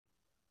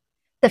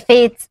The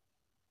feet.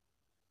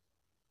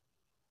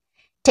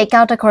 Take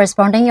out the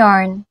corresponding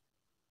yarn.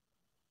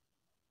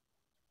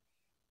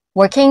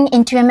 Working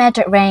into a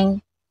magic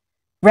ring,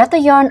 wrap the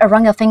yarn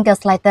around your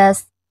fingers like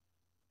this.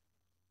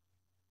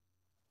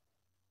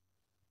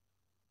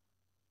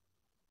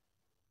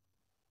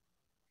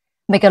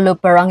 Make a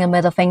loop around your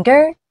middle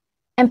finger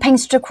and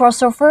pinch the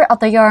crossover of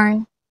the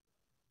yarn.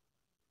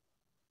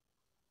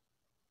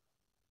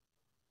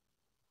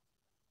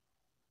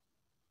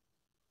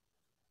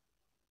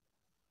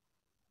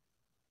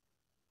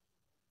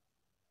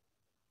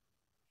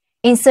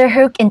 Insert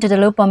hook into the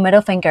loop on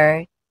middle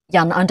finger,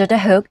 yarn under the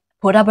hook,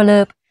 pull up a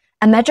loop,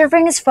 and magic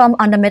ring is formed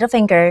on the middle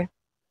finger.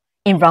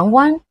 In round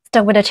 1,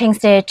 start with a chain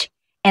stitch,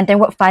 and then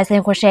work 5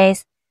 single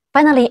crochets.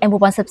 Finally, end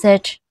with 1 slip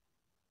stitch.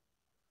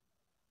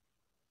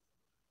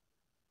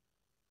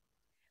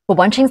 Put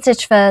 1 chain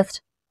stitch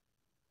first.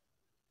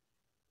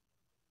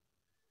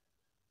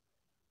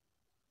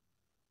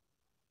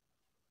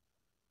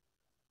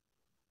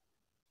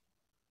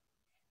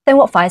 Then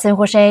work 5 single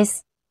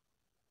crochets.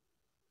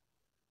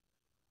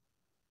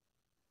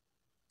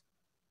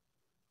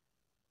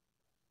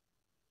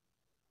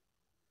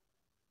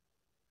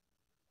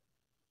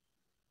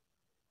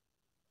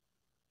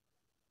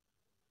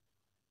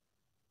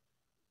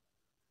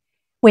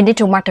 We need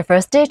to mark the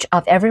first stitch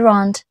of every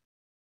round.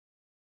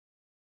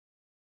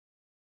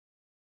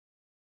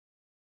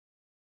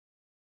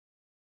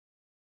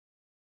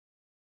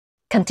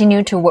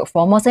 Continue to work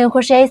 4 more single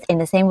crochets in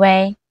the same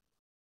way.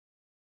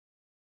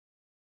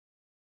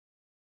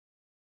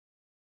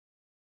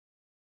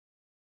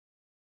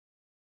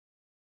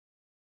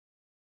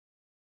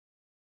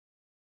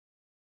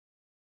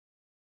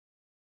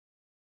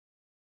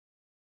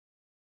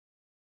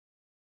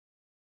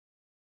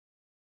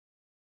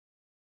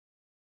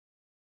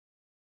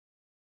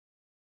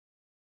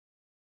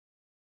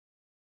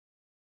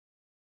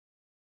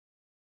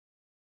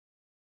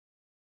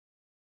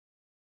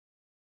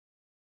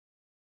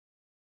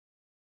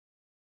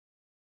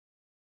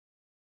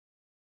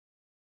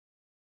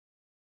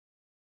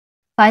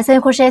 Five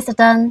single crochets are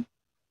done.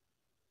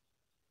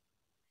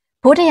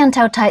 Pull the yarn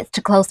tail tight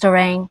to close the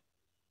ring.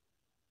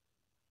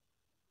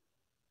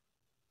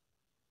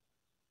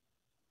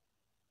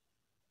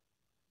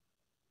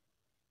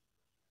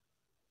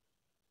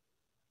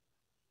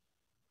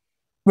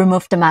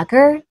 Remove the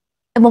marker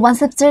and move 1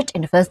 slip stitch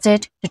in the first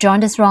stitch to join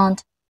this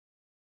round.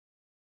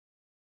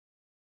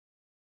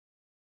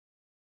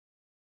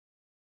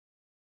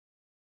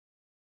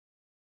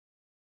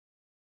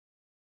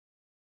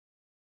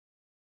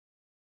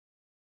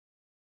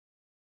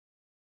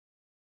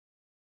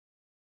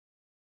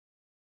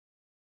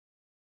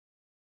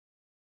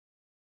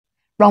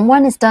 Round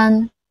 1 is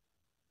done.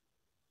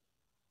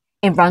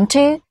 In round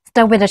 2,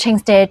 start with a chain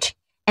stitch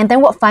and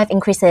then work 5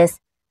 increases.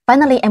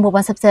 Finally, end with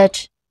 1 slip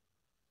stitch.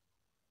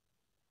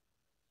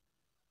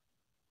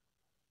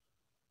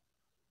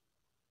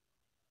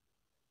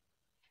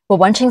 Work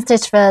 1 chain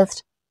stitch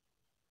first.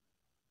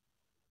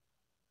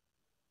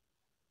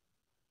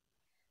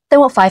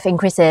 Then work 5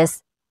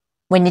 increases.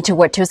 We need to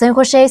work 2 single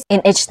crochets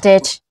in each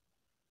stitch.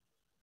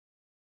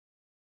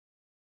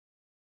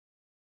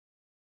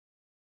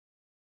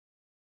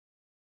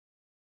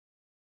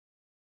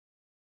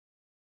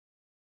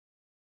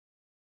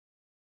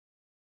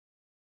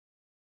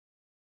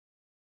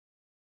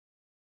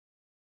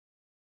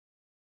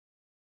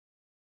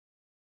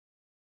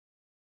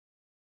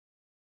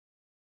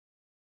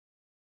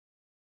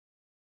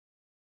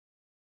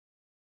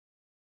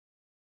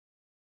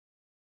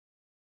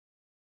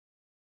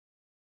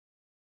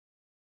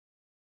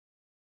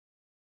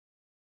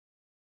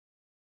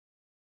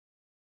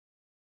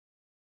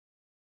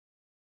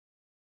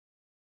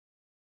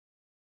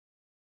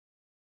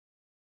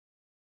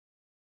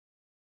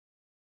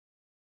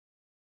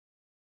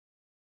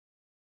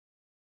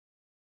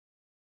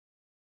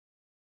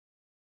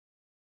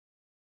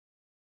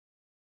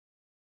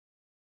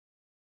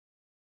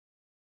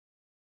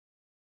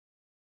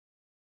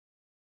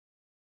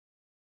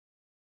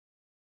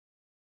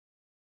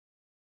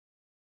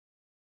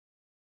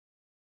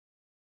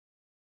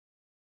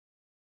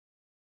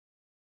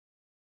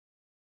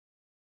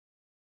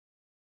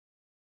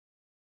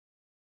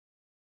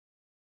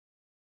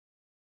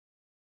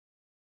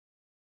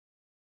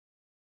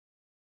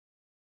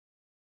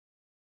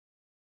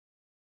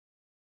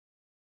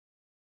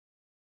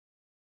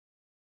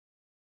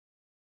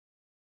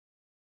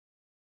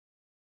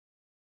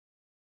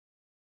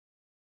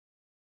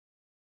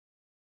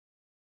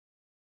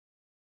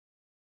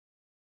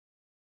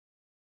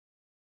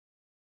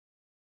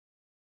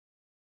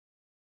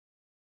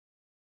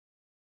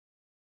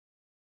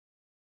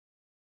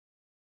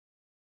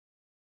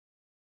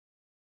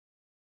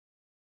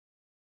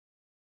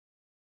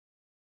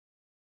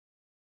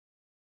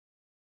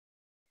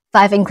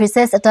 Five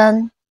increases are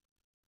done.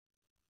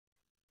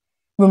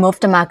 Remove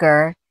the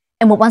marker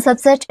and move 1 slip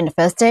stitch in the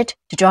first stitch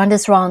to join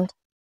this round.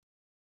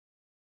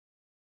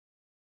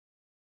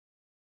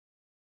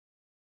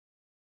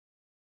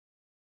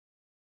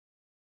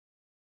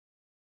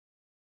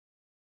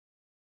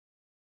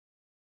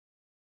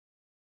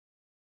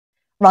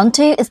 Round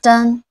 2 is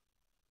done.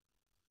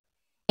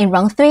 In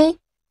round 3,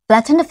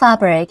 flatten the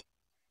fabric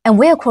and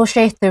we'll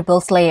crochet through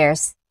both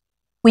layers.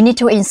 We need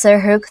to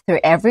insert hook through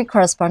every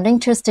corresponding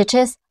 2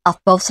 stitches of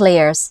both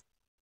layers.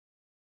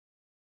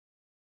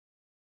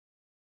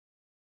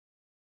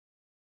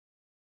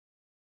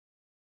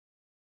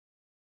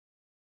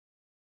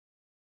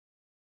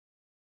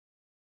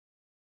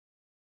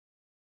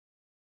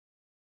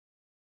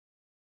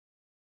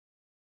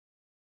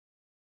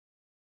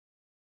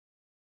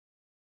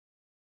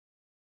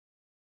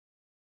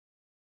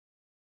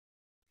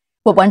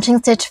 Put one chain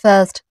stitch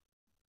first.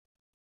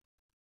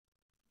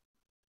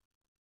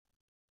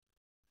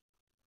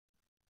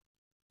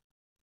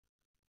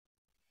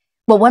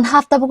 Put 1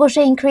 half double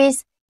crochet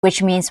increase,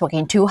 which means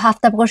working 2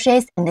 half double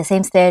crochets in the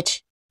same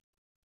stitch.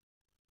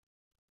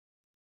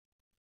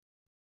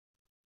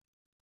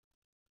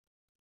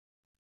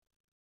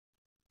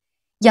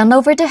 Yarn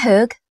over the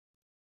hook.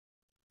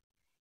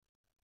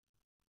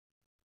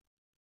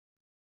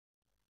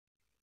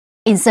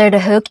 Insert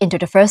the hook into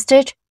the first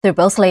stitch through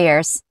both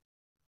layers.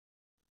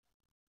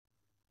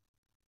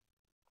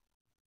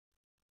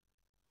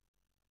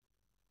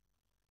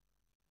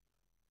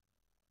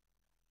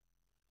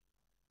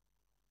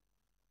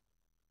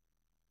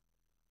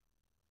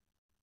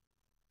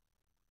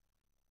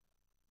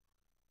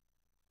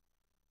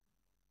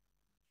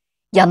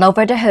 Yarn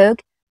over the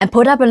hook and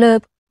put up a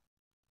loop.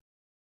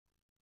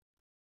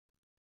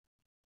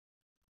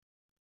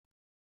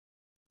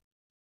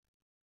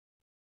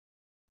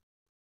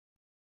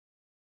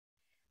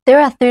 There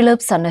are 3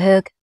 loops on the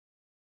hook.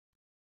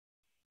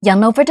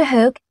 Yarn over the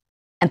hook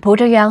and pull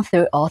the yarn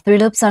through all 3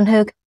 loops on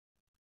hook.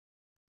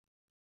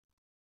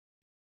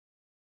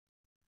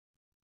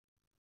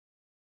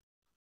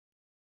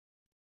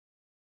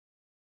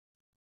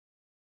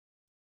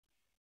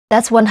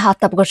 That's 1 half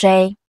double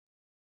crochet.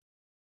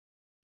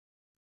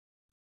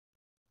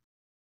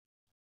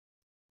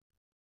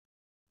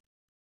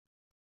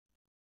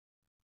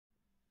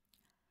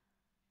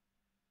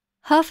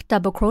 Half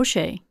double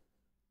crochet.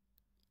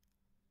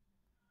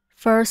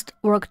 First,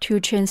 work 2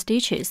 chain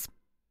stitches.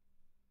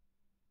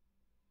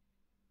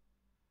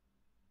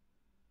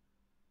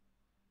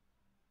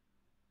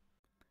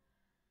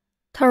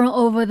 Turn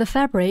over the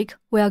fabric.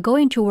 We are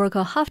going to work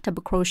a half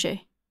double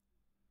crochet.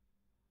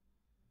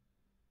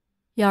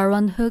 Yarn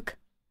around hook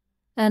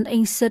and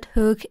insert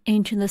hook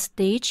into the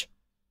stitch.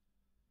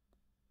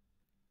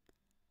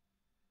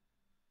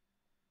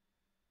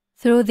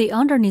 Through the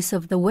underneath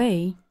of the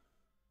way,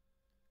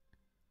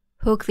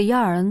 hook the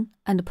yarn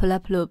and pull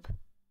up loop.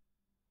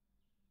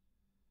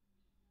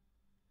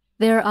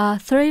 There are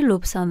 3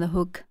 loops on the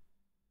hook.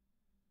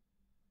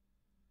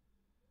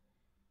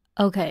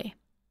 Okay.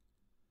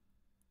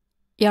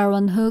 Yarn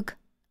around hook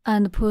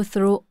and pull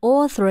through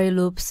all 3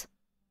 loops.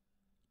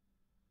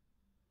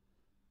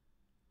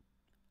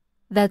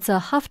 That's a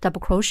half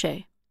double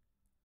crochet.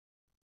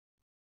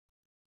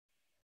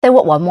 Then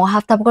work 1 more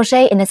half double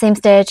crochet in the same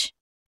stitch.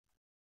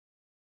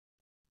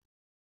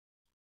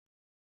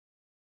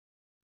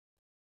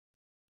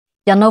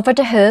 Yarn over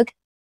the hook.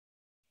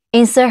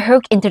 Insert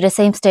hook into the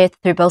same stitch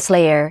through both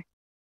layers.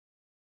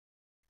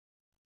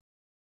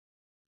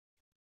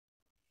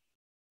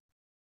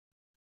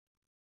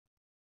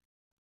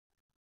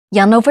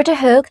 Yarn over the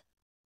hook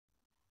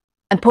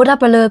and put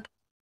up a loop.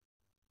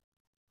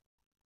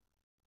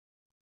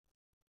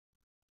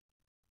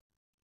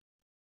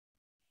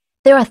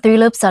 There are 3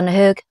 loops on the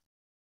hook.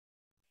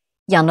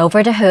 Yarn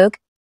over the hook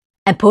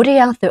and pull the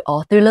yarn through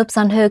all 3 loops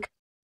on hook.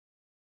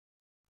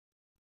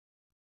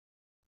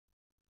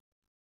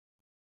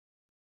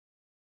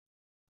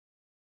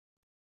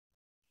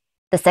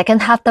 The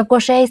second half double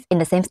crochet in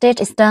the same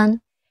stitch is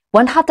done.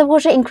 1 half double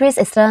crochet increase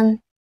is done.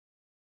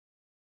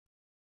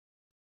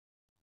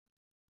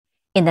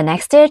 In the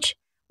next stitch,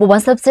 put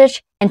 1 slip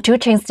stitch and 2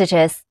 chain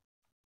stitches.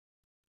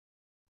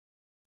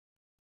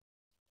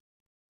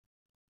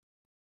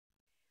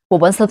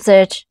 Put 1 slip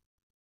stitch.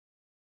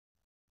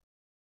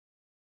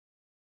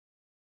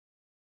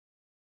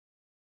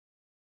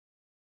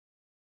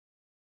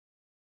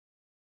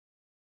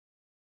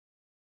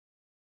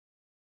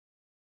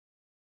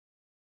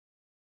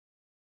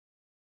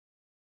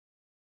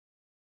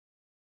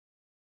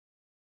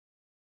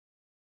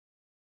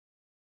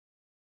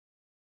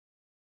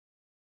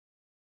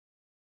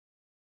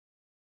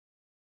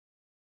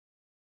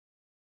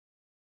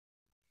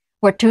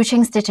 Work 2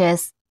 chain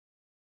stitches.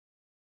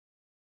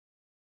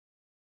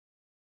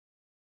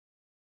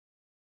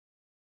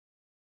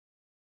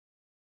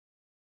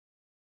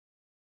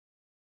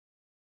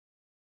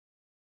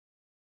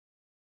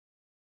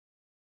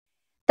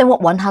 Then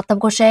work 1 half double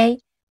crochet,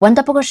 1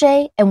 double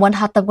crochet, and 1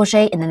 half double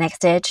crochet in the next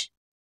stitch.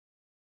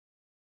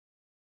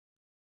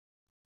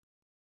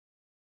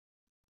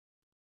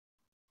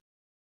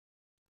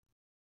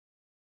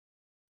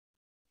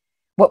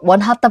 Work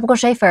 1 half double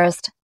crochet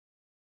first.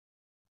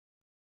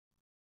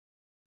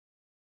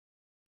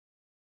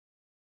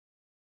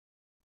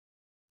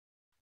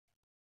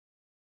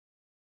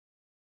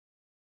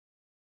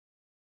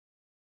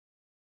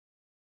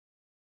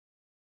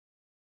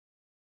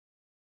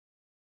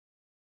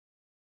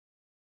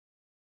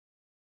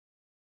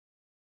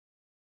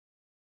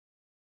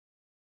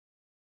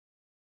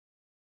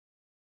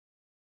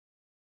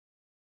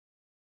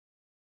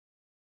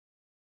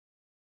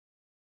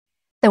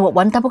 Then work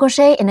 1 double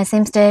crochet in the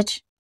same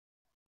stitch.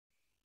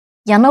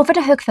 Yarn over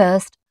the hook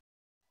first.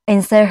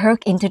 Insert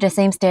hook into the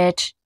same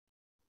stitch.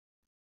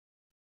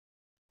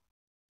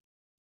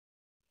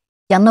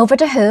 Yarn over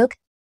the hook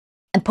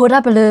and pull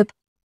up a loop.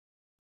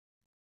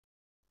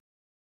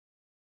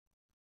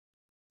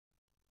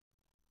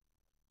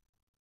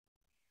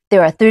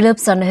 There are 3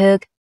 loops on the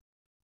hook.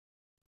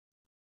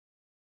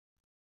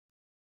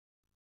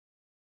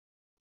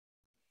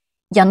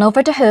 Yarn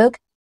over the hook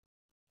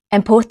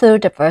and pull through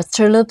the first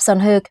 2 loops on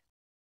hook.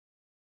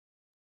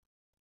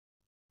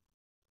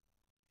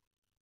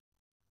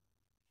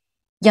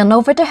 Yarn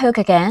over the hook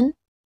again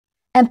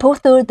and pull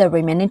through the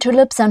remaining 2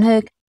 loops on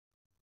hook.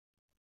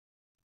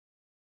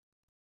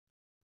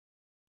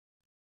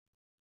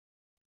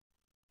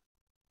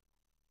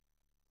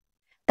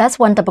 That's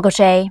 1 double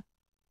crochet.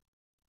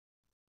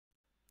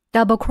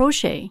 Double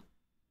crochet.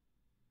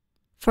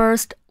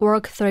 First,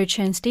 work 3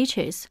 chain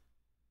stitches.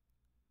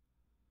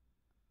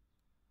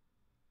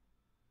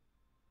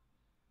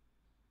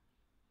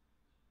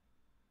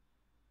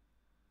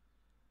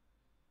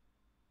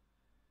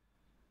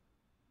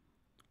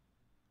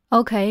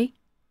 Okay,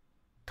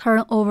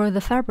 turn over the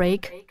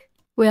fabric.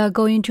 We are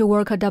going to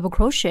work a double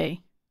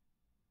crochet.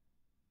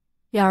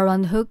 Yarn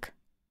around hook.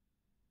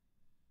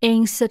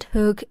 Insert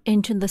hook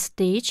into the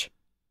stitch.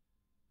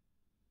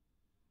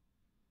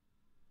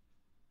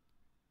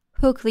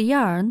 Hook the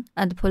yarn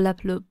and pull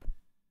up loop.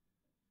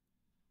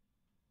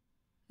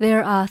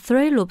 There are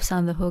 3 loops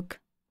on the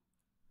hook.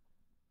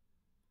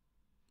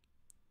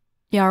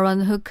 Yarn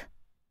around hook.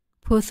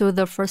 Pull through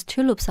the first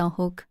 2 loops on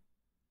hook.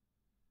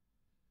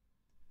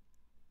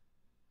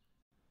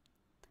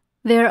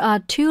 There are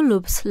 2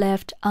 loops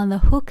left on the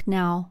hook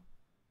now.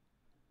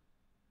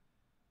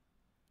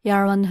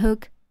 Yarn around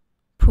hook.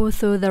 Pull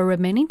through the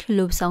remaining 2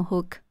 loops on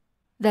hook.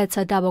 That's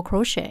a double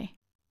crochet.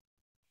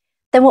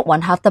 Then work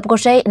 1/2 double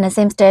crochet in the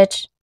same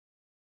stitch.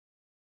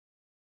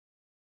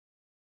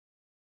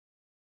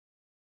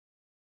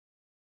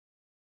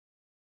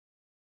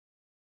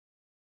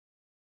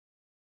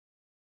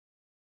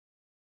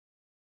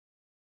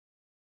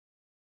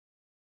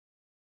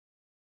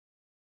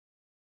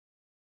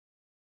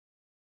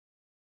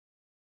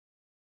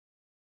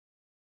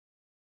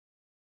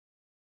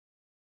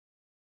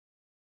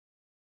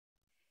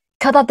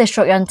 Cut off the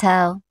short yarn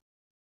tail.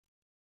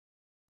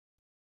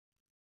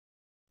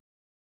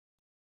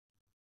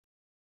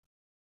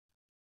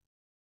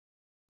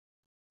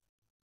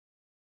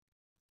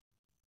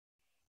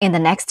 In the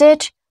next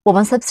stitch, work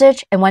 1 slip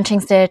stitch and 1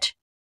 chain stitch.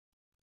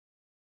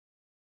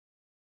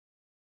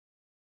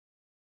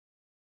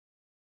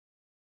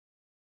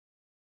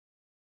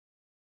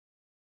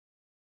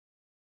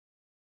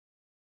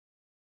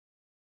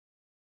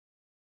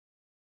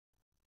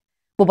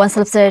 Work 1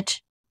 slip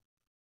stitch.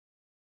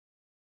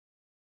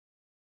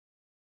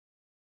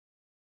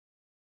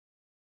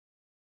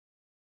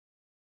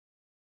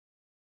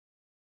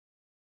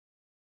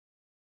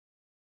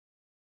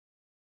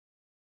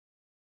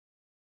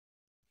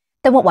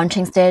 Then work 1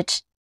 chain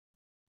stitch.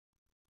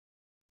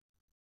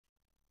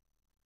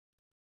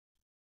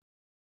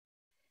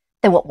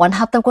 Then work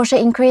 1/2 double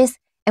crochet increase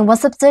and 1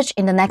 slip stitch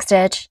in the next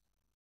stitch.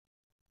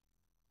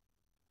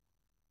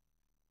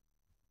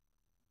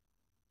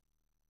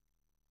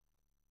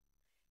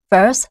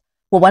 First,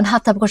 work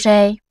 1/2 double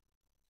crochet.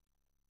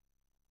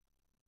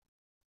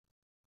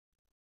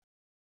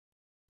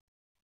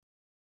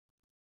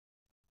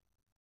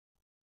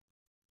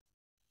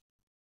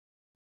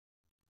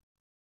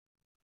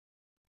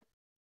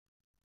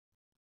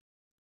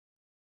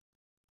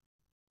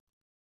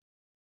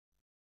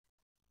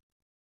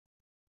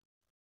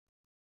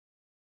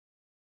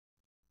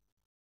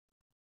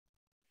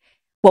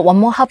 Work 1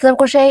 more 1/2 double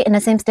crochet in the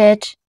same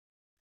stitch.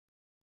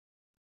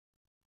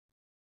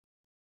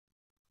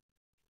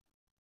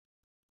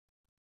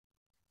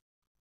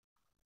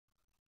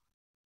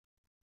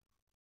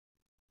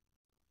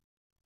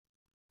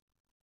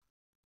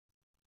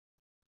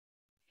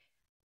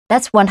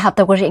 That's 1/2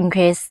 double crochet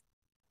increase.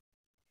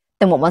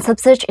 Then work 1 slip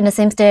stitch in the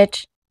same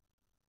stitch.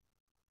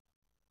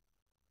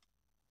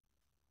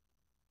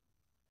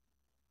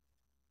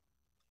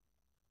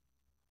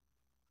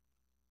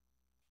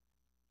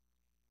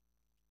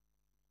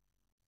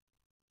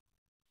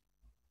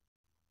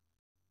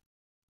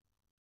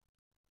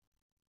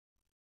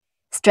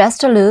 Stress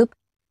the loop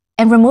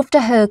and remove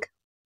the hook.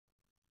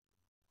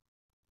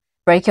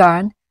 Break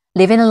yarn,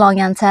 leaving a long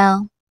yarn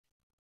tail,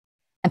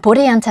 and pull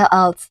the yarn tail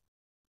out.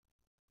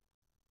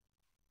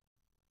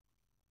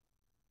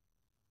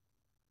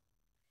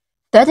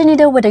 Thread the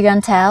needle with the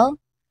yarn tail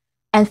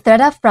and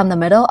thread up from the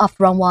middle of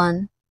round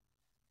 1.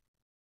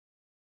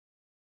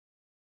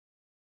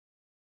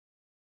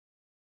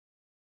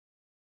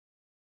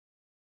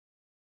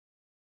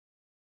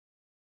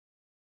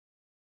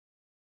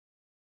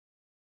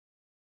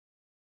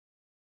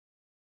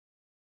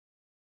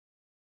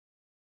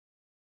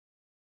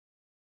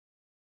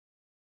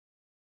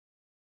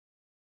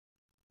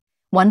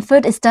 One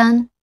foot is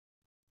done.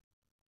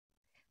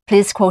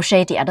 Please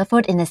crochet the other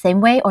foot in the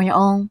same way on your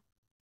own.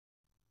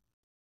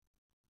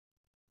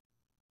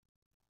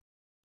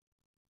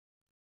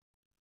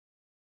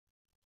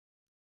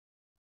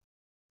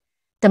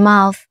 the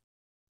mouth.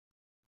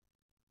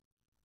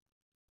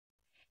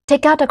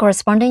 Take out the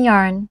corresponding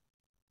yarn.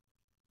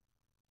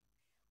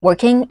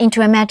 Working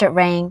into a measured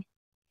ring,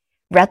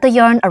 wrap the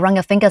yarn around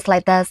your fingers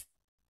like this.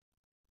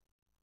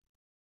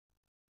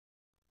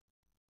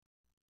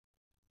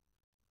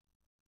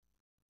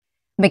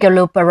 Make a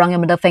loop around your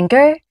middle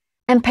finger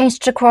and pinch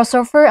the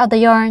crossover of the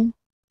yarn.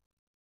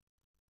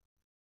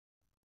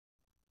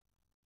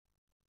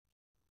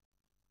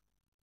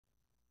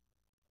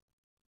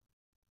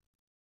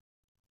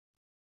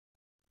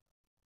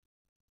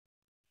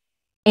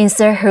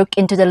 Insert hook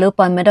into the loop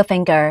on middle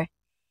finger.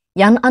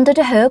 Yarn under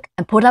the hook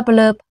and pull up a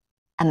loop.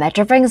 A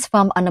measure ring is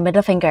formed on the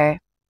middle finger.